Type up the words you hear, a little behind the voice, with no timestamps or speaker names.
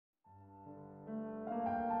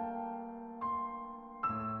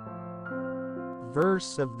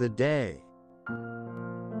Verse of the day.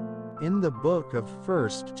 In the book of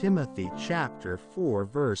 1 Timothy chapter 4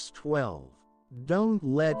 verse 12, "Don't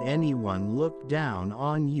let anyone look down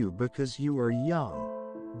on you because you are young,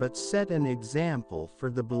 but set an example for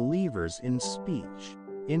the believers in speech,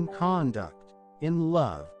 in conduct, in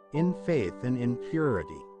love, in faith and in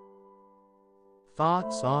purity."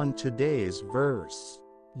 Thoughts on today's verse.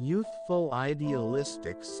 Youthful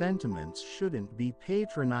idealistic sentiments shouldn't be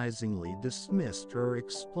patronizingly dismissed or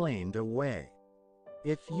explained away.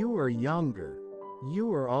 If you are younger,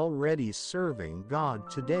 you are already serving God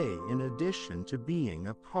today in addition to being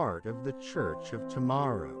a part of the church of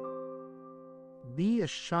tomorrow. Be a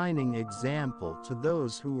shining example to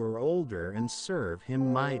those who are older and serve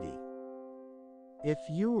Him mighty. If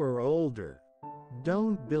you are older,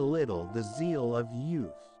 don't belittle the zeal of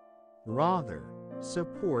youth. Rather,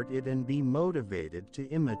 support it and be motivated to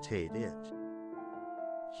imitate it.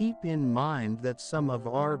 Keep in mind that some of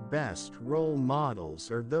our best role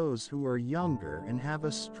models are those who are younger and have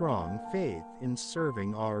a strong faith in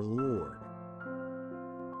serving our Lord.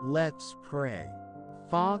 Let's pray.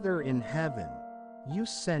 Father in heaven, you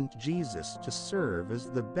sent Jesus to serve as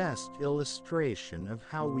the best illustration of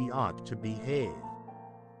how we ought to behave.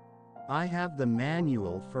 I have the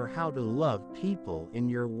manual for how to love people in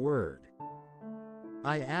your word.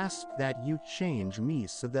 I ask that you change me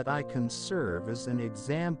so that I can serve as an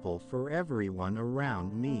example for everyone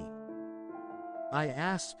around me. I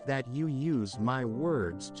ask that you use my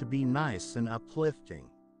words to be nice and uplifting.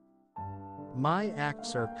 My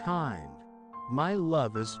acts are kind, my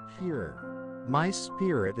love is pure, my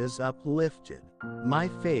spirit is uplifted, my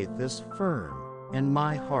faith is firm, and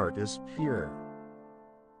my heart is pure.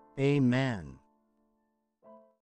 Amen.